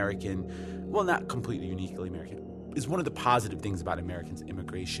uniquely American, well, not completely uniquely American, is one of the positive things about Americans'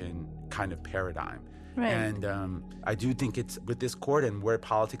 immigration kind of paradigm. Right. And I do think it's, with this court and where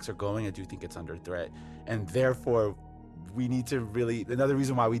politics are going, I do think it's under threat. And therefore, we need to really, another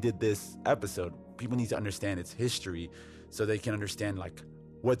reason why we did this episode, people need to understand its history so they can understand like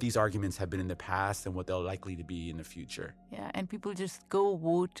what these arguments have been in the past and what they're likely to be in the future. Yeah, and people just go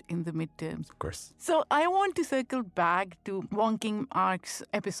vote in the midterms. Of course. So I want to circle back to Wong Kim Ark's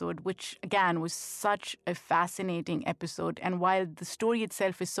episode, which again was such a fascinating episode. And while the story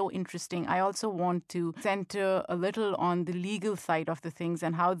itself is so interesting, I also want to center a little on the legal side of the things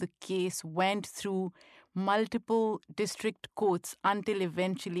and how the case went through multiple district courts until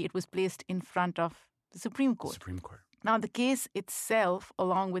eventually it was placed in front of the Supreme Court. Supreme Court. Now, the case itself,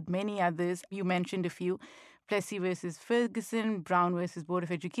 along with many others, you mentioned a few, Plessy versus Ferguson, Brown versus Board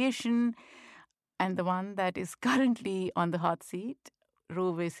of Education, and the one that is currently on the hot seat,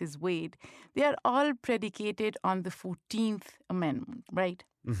 Roe versus Wade, they are all predicated on the 14th Amendment, right?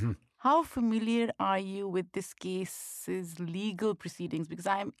 Mm-hmm. How familiar are you with this case's legal proceedings? Because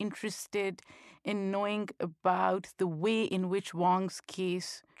I'm interested in knowing about the way in which Wong's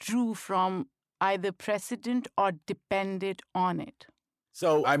case drew from either precedent or depended on it.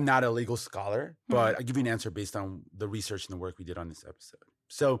 So I'm not a legal scholar, but I'll give you an answer based on the research and the work we did on this episode.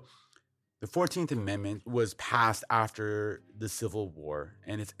 So the 14th Amendment was passed after the Civil War,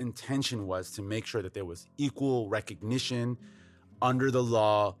 and its intention was to make sure that there was equal recognition under the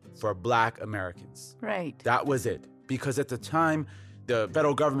law for Black Americans. Right. That was it. Because at the time, the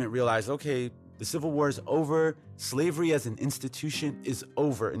federal government realized, okay, the Civil War is over. Slavery as an institution is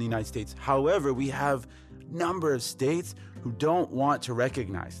over in the United States. However, we have a number of states who don't want to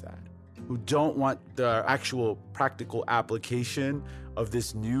recognize that, who don't want the actual practical application of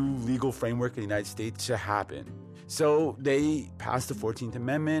this new legal framework in the United States to happen. So they passed the 14th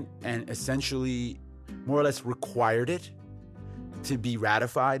Amendment and essentially more or less required it to be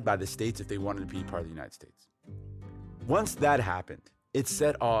ratified by the states if they wanted to be part of the United States. Once that happened, it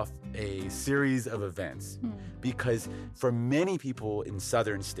set off a series of events because for many people in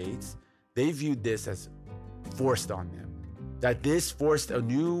southern states, they viewed this as forced on them, that this forced a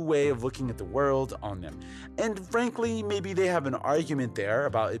new way of looking at the world on them. And frankly, maybe they have an argument there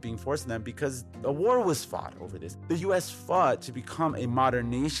about it being forced on them because a war was fought over this. The U.S. fought to become a modern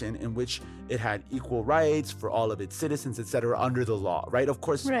nation in which it had equal rights for all of its citizens, et cetera, under the law, right? Of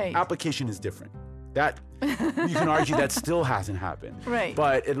course, application is different. That, you can argue that still hasn't happened. Right.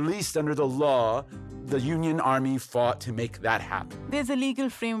 But at least under the law, the Union Army fought to make that happen. There's a legal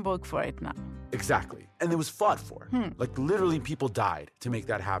framework for it now. Exactly. And it was fought for. Like literally people died to make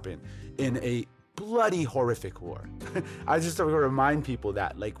that happen in a bloody, horrific war. I just want to remind people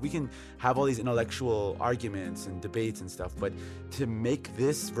that like we can have all these intellectual arguments and debates and stuff, but to make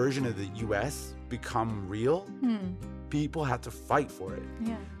this version of the U.S. become real, people had to fight for it.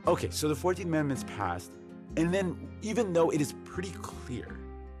 Yeah. Okay, so the 14th Amendment's passed, and then even though it is pretty clear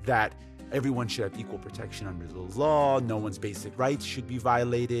that everyone should have equal protection under the law, no one's basic rights should be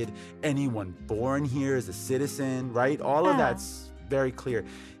violated, anyone born here is a citizen, right? All of that's very clear.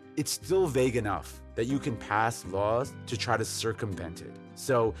 It's still vague enough that you can pass laws to try to circumvent it.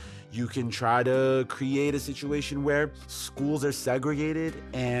 So you can try to create a situation where schools are segregated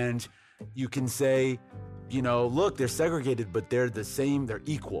and you can say, you know, look, they're segregated, but they're the same, they're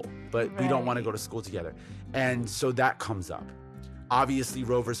equal, but we don't want to go to school together. And so that comes up. Obviously,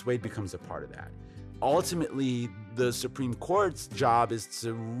 Roe versus Wade becomes a part of that. Ultimately, the Supreme Court's job is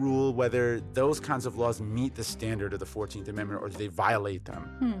to rule whether those kinds of laws meet the standard of the 14th Amendment or do they violate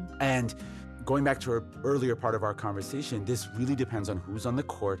them. And going back to our earlier part of our conversation, this really depends on who's on the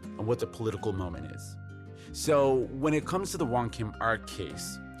court and what the political moment is. So when it comes to the Wong Kim Ark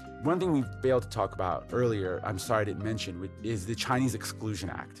case, one thing we failed to talk about earlier, I'm sorry I didn't mention, is the Chinese Exclusion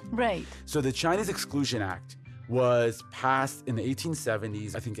Act. Right. So the Chinese Exclusion Act was passed in the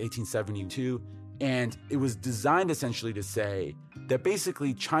 1870s, I think 1872, and it was designed essentially to say that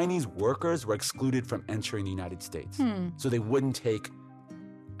basically Chinese workers were excluded from entering the United States. So they wouldn't take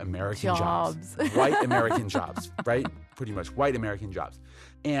American jobs. White American jobs, right? Pretty much white American jobs.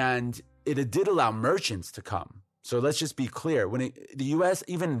 And it did allow merchants to come. So let's just be clear. When the U.S.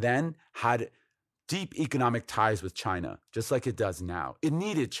 even then had deep economic ties with China, just like it does now. It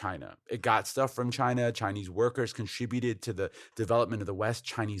needed China. It got stuff from China. Chinese workers contributed to the development of the West.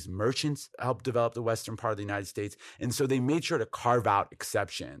 Chinese merchants helped develop the western part of the United States. And so they made sure to carve out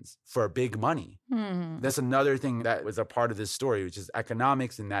exceptions for big money. That's another thing that was a part of this story, which is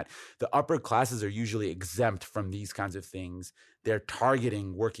economics, in that the upper classes are usually exempt from these kinds of things. They're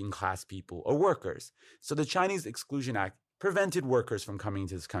targeting working class people or workers. So the Chinese Exclusion Act prevented workers from coming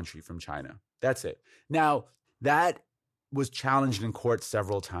to this country from China. That's it. Now, That was challenged in court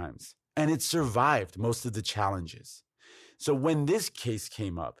several times, and it survived most of the challenges. So when this case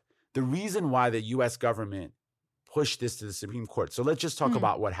came up, the reason why the U.S. government pushed this to the Supreme Court. So let's just talk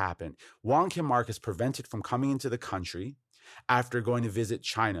about what happened. Wong Kim Ark is prevented from coming into the country after going to visit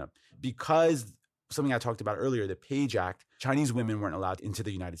China because something I talked about earlier, the Page Act, Chinese women weren't allowed into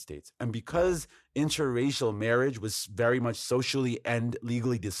the United States. And because interracial marriage was very much socially and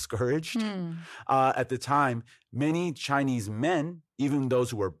legally discouraged at the time, many Chinese men, even those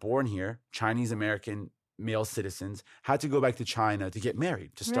who were born here, Chinese American male citizens, had to go back to China to get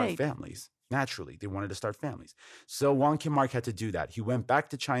married, to start families. Naturally, they wanted to start families. So Wong Kim Ark had to do that. He went back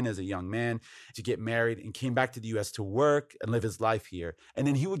to China as a young man to get married and came back to the U.S. to work and live his life here. And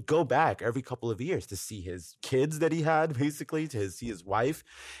then he would go back every couple of years to see his kids that he had, basically, to see his wife.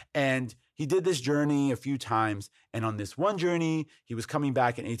 And he did this journey a few times. And on this one journey, he was coming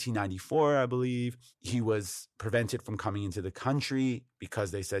back in 1894, I believe. He was prevented from coming into the country because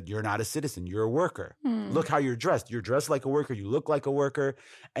they said, you're not a citizen, you're a worker. Look how you're dressed. You're dressed like a worker. You look like a worker.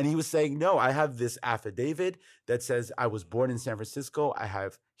 And he was saying, no, I have this affidavit that says I was born in San Francisco.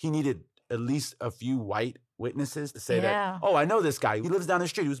 He needed at least a few white witnesses to say that, oh, I know this guy. He lives down the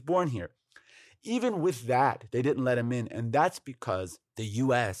street. He was born here. Even with that, they didn't let him in. And that's because the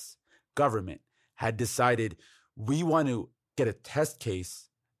U.S. government had decided we want to get a test case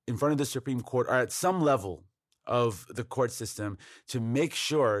in front of the Supreme Court or at some level of the court system to make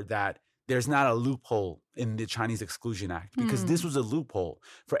sure that there's not a loophole in the Chinese Exclusion Act, because this was a loophole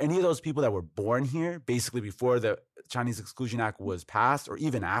for any of those people that were born here, basically before the Chinese Exclusion Act was passed or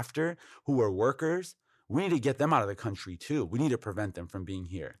even after, who were workers. We need to get them out of the country too. We need to prevent them from being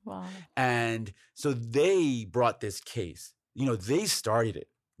here. Wow. And so they brought this case. They started it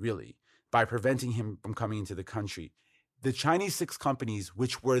really by preventing him from coming into the country. The Chinese 6 companies,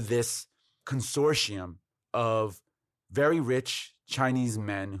 which were this consortium of very rich Chinese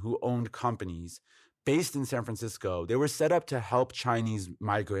men who owned companies based in San Francisco, they were set up to help Chinese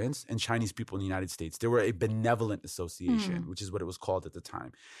migrants and Chinese people in the United States. They were a benevolent association, which is what it was called at the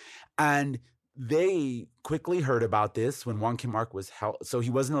time. And they quickly heard about this when Wong Kim Ark was held. So he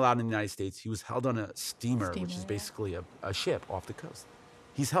wasn't allowed in the United States. He was held on a steamer which is basically a ship off the coast.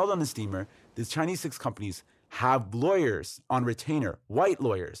 He's held on the steamer. The Chinese 6 companies have lawyers on retainer, white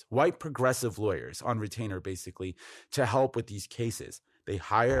lawyers, white progressive lawyers on retainer, basically, to help with these cases. They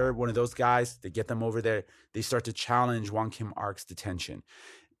hire one of those guys. They get them over there. They start to challenge Wong Kim Ark's detention.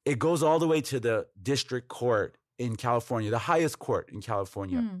 It goes all the way to the district court in California, the highest court in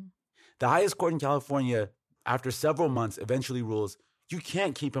California. The highest court in California, after several months, eventually rules, you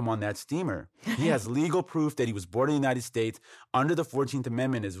can't keep him on that steamer. He has legal proof that he was born in the United States. Under the 14th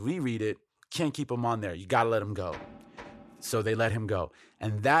Amendment, as we read it, can't keep him on there. You got to let him go. So they let him go.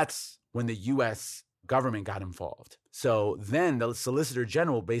 And that's when the U.S. government got involved. So then the Solicitor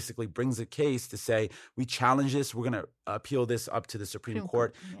General basically brings a case to say, we challenge this. We're going to appeal this up to the Supreme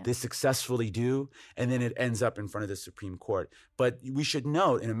Court. They successfully do. And then it ends up in front of the Supreme Court. But we should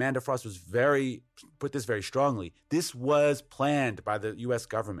note, and Amanda Frost put this very strongly, this was planned by the U.S.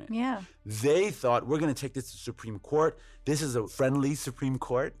 government. Yeah. They thought, we're going to take this to the Supreme Court. This is a friendly Supreme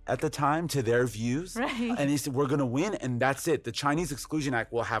Court at the time to their views. Right. And they said, we're going to win, and that's it. The Chinese Exclusion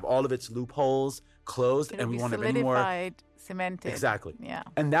Act will have all of its loopholes closed, It'll and we be won't have any more. Cemented. Exactly. Yeah.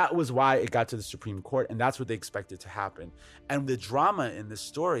 And that was why it got to the Supreme Court, and that's what they expected to happen. And the drama in the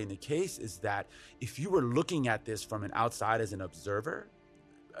story, in the case, is that if you were looking at this from an outside as an observer,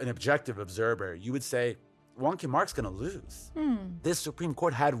 an objective observer, you would say, Wong Kim Ark's going to lose. This Supreme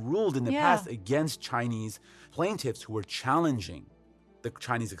Court had ruled in the past against Chinese plaintiffs who were challenging the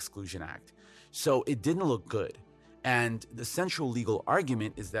Chinese Exclusion Act. So it didn't look good. And the central legal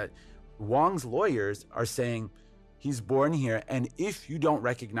argument is that Wong's lawyers are saying he's born here, and if you don't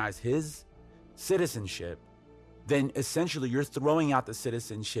recognize his citizenship, then essentially you're throwing out the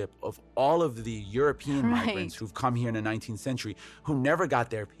citizenship of all of the European migrants who've come here in the 19th century, who never got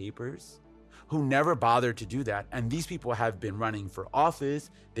their papers, who never bothered to do that. And these people have been running for office.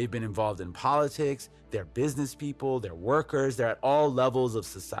 They've been involved in politics. They're business people. They're workers. They're at all levels of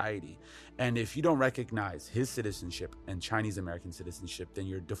society. And if you don't recognize his citizenship and Chinese American citizenship, then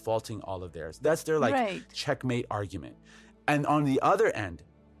you're defaulting all of theirs. That's their checkmate argument. And on the other end,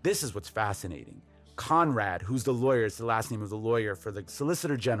 this is what's fascinating. Conrad, who's the lawyer, it's the last name of the lawyer for the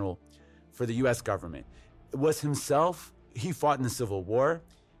Solicitor General for the U.S. government, was himself, he fought in the Civil War.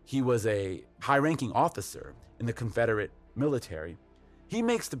 He was a high-ranking officer in the Confederate military. He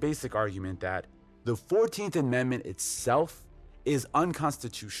makes the basic argument that the 14th Amendment itself is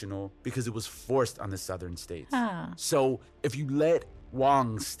unconstitutional because it was forced on the southern states. So if you let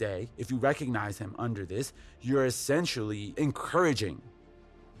Wong's stay, if you recognize him under this, you're essentially encouraging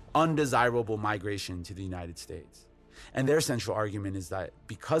undesirable migration to the United States. And their central argument is that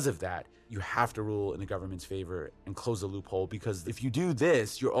because of that, you have to rule in the government's favor and close the loophole, because if you do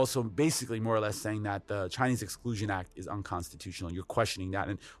this, you're also basically more or less saying that the Chinese Exclusion Act is unconstitutional. You're questioning that.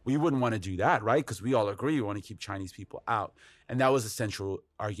 And we wouldn't want to do that, right? Because we all agree we want to keep Chinese people out. And that was the central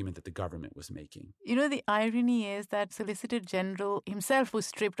argument that the government was making. You know, the irony is that Solicitor General himself was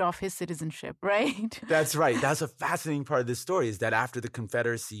stripped of his citizenship, right? That's right. That's a fascinating part of this story, is that after the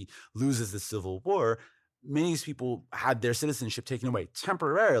Confederacy loses the Civil War, many of these people had their citizenship taken away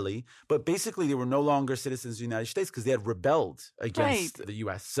temporarily, but basically they were no longer citizens of the United States because they had rebelled against the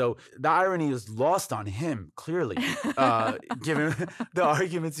U.S. So the irony is lost on him, clearly, given the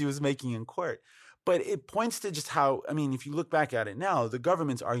arguments he was making in court. But it points to just how, I mean, if you look back at it now, the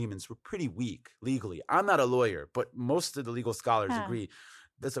government's arguments were pretty weak legally. I'm not a lawyer, but most of the legal scholars agree.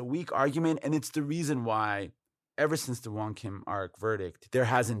 That's a weak argument, and it's the reason why ever since the Wong Kim Ark verdict, there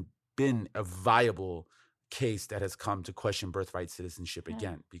hasn't been a viable case that has come to question birthright citizenship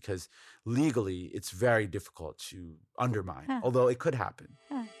again, because legally it's very difficult to undermine, although it could happen.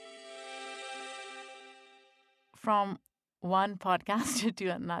 From one podcaster to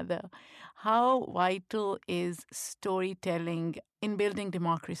another, how vital is storytelling in building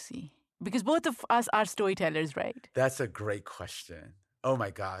democracy? Because both of us are storytellers, right? That's a great question. Oh my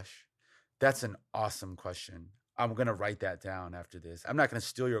gosh. That's an awesome question. I'm going to write that down after this. I'm not going to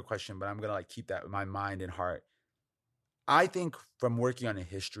steal your question, but I'm going to keep that in my mind and heart. I think from working on a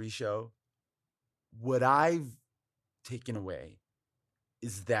history show, what I've taken away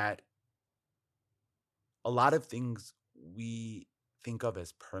is that a lot of things we think of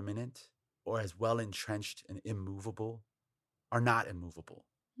as permanent or as well entrenched and immovable are not immovable.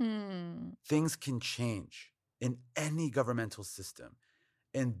 Things can change in any governmental system.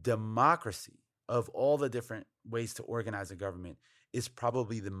 And democracy, of all the different ways to organize a government, is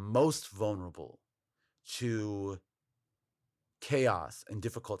probably the most vulnerable to chaos and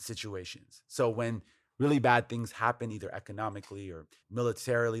difficult situations. So when really bad things happen, either economically or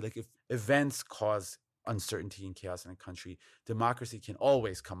militarily, like if events cause uncertainty and chaos in a country, democracy can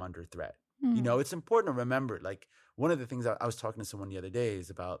always come under threat. You know, it's important to remember, like one of the things I was talking to someone the other day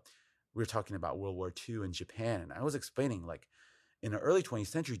is about, we were talking about World War II in Japan. And I was explaining, like, in the early 20th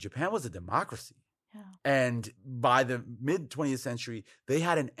century, Japan was a democracy. And by the mid-20th century, they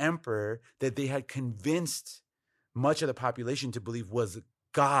had an emperor that they had convinced much of the population to believe was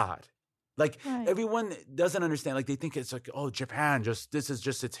God. Like, everyone doesn't understand. Like, they think it's like, oh, Japan, this is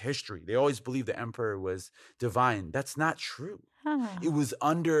just its history. They always believe the emperor was divine. That's not true. It was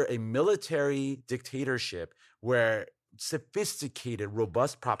under a military dictatorship where sophisticated,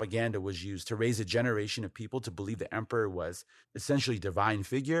 robust propaganda was used to raise a generation of people to believe the emperor was essentially a divine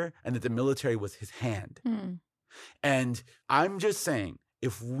figure and that the military was his hand. And I'm just saying,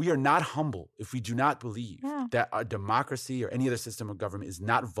 if we are not humble, if we do not believe that our democracy or any other system of government is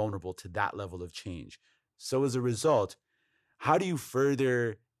not vulnerable to that level of change, so as a result, how do you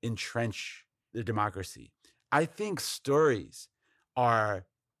further entrench the democracy? I think stories are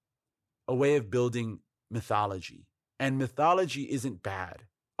a way of building mythology. And mythology isn't bad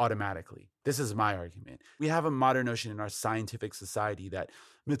automatically. This is my argument. We have a modern notion in our scientific society that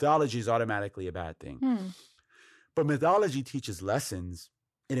mythology is automatically a bad thing. But mythology teaches lessons.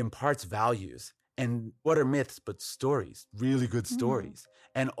 It imparts values. And what are myths but stories, really good stories?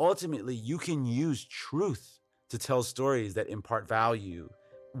 And ultimately, you can use truth to tell stories that impart value,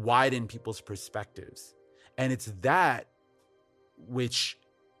 widen people's perspectives. And it's that which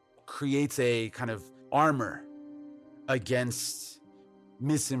creates a kind of armor against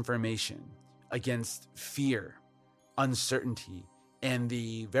misinformation, against fear, uncertainty, and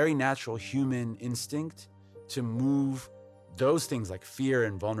the very natural human instinct to move those things like fear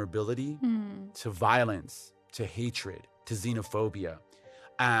and vulnerability to violence, to hatred, to xenophobia.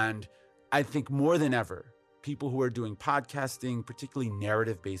 And I think more than ever, people who are doing podcasting, particularly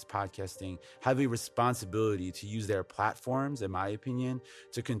narrative-based podcasting, have a responsibility to use their platforms, in my opinion,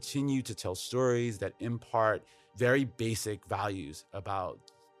 to continue to tell stories that impart very basic values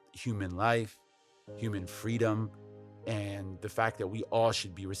about human life, human freedom, and the fact that we all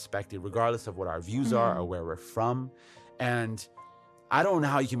should be respected regardless of what our views are or where we're from. And I don't know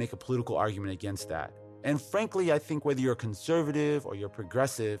how you can make a political argument against that. And frankly, I think whether you're conservative or you're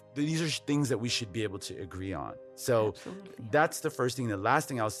progressive, these are things that we should be able to agree on. So that's the first thing. The last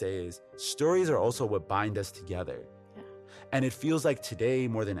thing I'll say is stories are also what bind us together. And it feels like today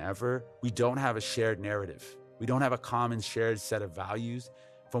more than ever, we don't have a shared narrative. We don't have a common shared set of values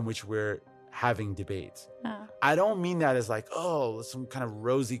from which we're having debates. Ah. I don't mean that as like, oh, some kind of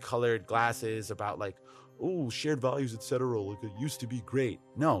rosy colored glasses about like, oh, shared values, etc. Like it used to be great.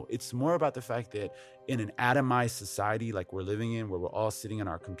 No, it's more about the fact that in an atomized society like we're living in, where we're all sitting on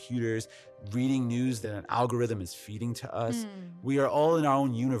our computers, reading news that an algorithm is feeding to us, we are all in our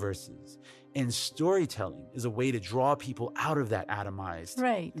own universes. And storytelling is a way to draw people out of that atomized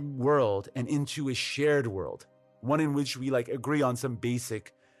world and into a shared world, one in which we like agree on some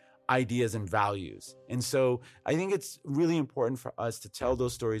basic ideas and values. And so I think it's really important for us to tell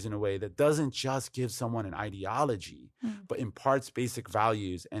those stories in a way that doesn't just give someone an ideology, but imparts basic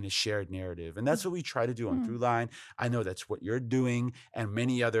values and a shared narrative. And that's what we try to do on Throughline. I know that's what you're doing, and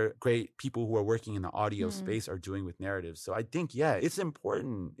many other great people who are working in the audio space are doing with narratives. So I think, yeah, it's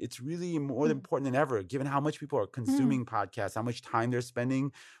important. It's really more important than ever, given how much people are consuming podcasts, how much time they're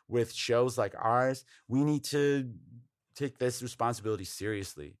spending with shows like ours. We need to take this responsibility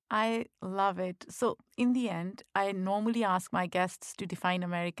seriously. I love it. So in the end, I normally ask my guests to define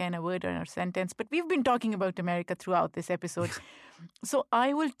America in a word or a sentence, but we've been talking about America throughout this episode. So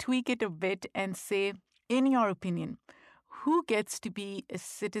I will tweak it a bit and say, in your opinion, who gets to be a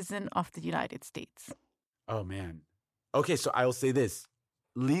citizen of the United States? Oh, man. Okay, so I will say this.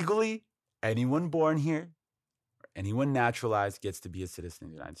 Legally, anyone born here, or anyone naturalized gets to be a citizen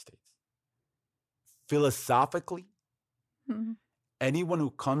of the United States. Philosophically, anyone who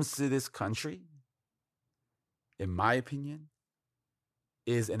comes to this country, in my opinion,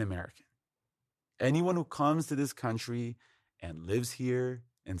 is an American. Anyone who comes to this country and lives here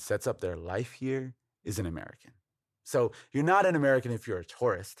and sets up their life here is an American. So you're not an American if you're a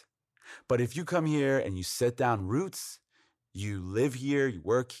tourist, but if you come here and you set down roots, you live here, you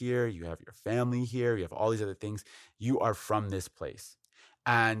work here, you have your family here, you have all these other things, you are from this place.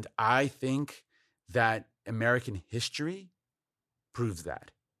 And I think that American history proves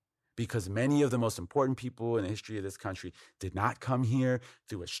that, because many of the most important people in the history of this country did not come here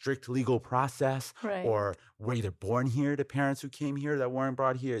through a strict legal process, or were either born here to parents who came here that weren't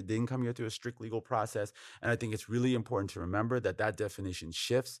brought here, didn't come here through a strict legal process. And I think it's really important to remember that that definition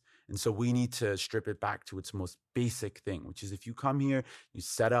shifts. And so we need to strip it back to its most basic thing, which is if you come here, you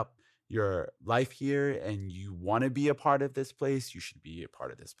set up your life here and you want to be a part of this place, you should be a part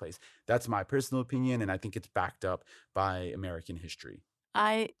of this place. That's my personal opinion, and I think it's backed up by American history.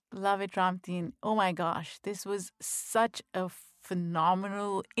 I love it, Ramtin. Oh my gosh, this was such a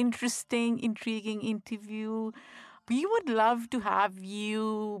phenomenal, interesting, intriguing interview. We would love to have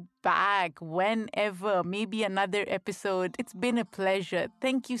you back whenever, maybe another episode. It's been a pleasure.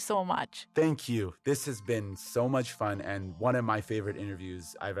 Thank you so much. Thank you. This has been so much fun and one of my favorite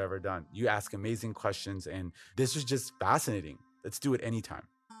interviews I've ever done. You ask amazing questions, and this was just fascinating. Let's do it anytime.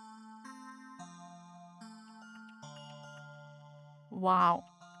 Wow,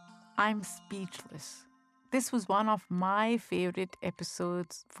 I'm speechless. This was one of my favorite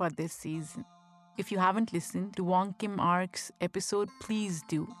episodes for this season. If you haven't listened to Wong Kim Ark's episode, please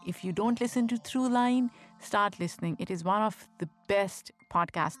do. If you don't listen to Throughline, start listening. It is one of the best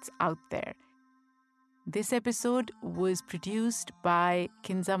podcasts out there. This episode was produced by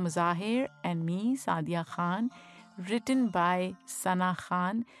Kinza Muzahir and me, Saadia Khan, written by Sana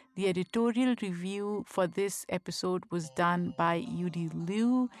Khan. The editorial review for this episode was done by Yudi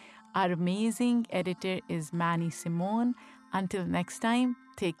Liu. Our amazing editor is Manny Simone. Until next time,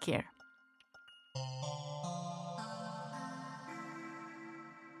 take care.